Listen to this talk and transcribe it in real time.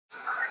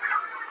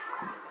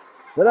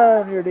Sit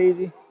down here,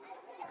 Daisy.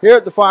 Here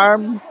at the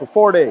farm for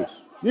 4 days.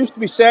 Used to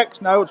be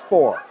 6, now it's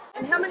 4.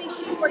 And how many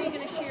sheep are you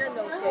going to shear in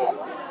those days?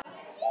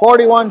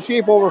 41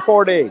 sheep over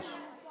 4 days.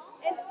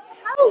 And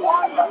how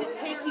long does it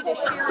take you to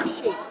shear a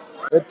sheep?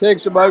 It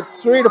takes about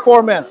 3 to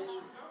 4 minutes.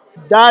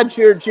 Dad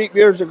sheared sheep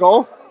years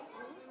ago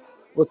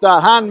with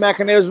that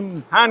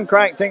hand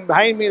crank thing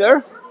behind me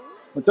there.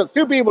 It took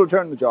 2 people to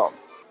turn the job.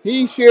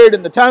 He sheared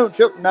in the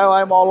township, and now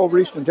I'm all over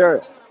Eastern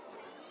Ontario.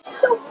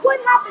 So what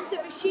happens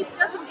if a sheep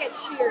doesn't get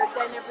sheared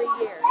then every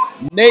year?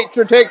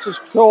 Nature takes its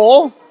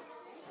toll.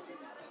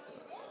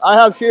 I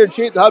have sheared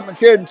sheep that haven't been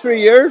sheared in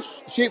 3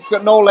 years. The sheep's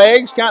got no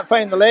legs, can't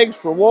find the legs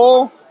for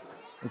wool.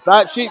 If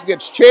that sheep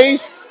gets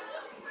chased,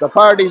 the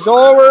party's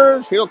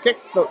over. She'll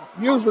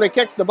usually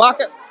kick the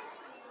bucket.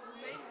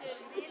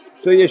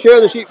 So you shear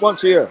the sheep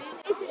once a year.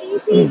 Is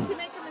it easy to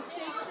make a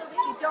mistake so that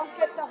you don't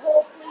get the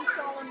whole fleece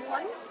all in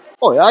one?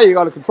 Oh yeah, you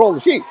got to control the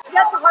sheep. Is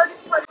that the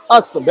hardest part?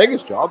 That's the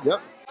biggest job, yeah.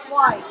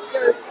 Why?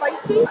 They're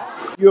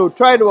feisty? You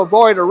try to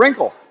avoid a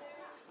wrinkle.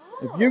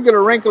 If you get a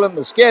wrinkle in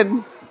the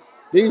skin,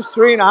 these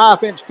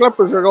 3.5-inch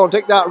clippers are going to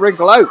take that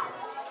wrinkle out.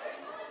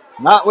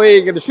 And that way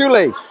you get a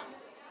shoelace.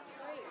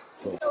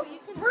 So you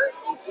can hurt.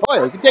 Oh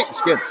yeah, you can take the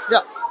skin,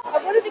 yeah.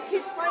 What do the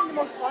kids find the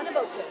most fun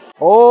about this?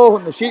 Oh,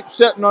 when the sheep's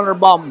sitting on her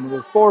bum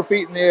with 4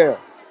 feet in the air.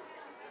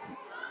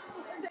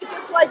 They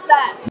just like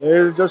that.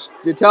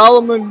 You tell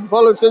them, and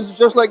fellas, it's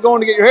just like going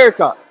to get your hair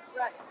cut.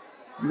 Right.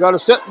 You got to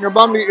sit in your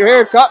bum to get your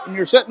hair cut, and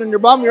you're sitting in your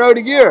bum, you're out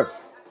of gear.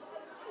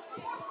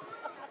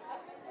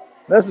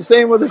 That's the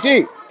same with the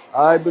sheep.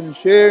 I've been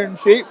shearing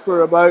sheep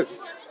for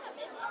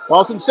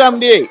since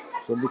 78,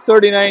 so it'll be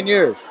 39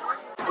 years.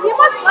 You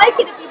must like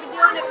it if you've been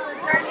doing it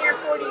for darn near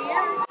 40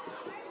 years.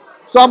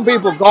 Some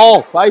people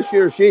golf, I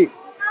shear sheep.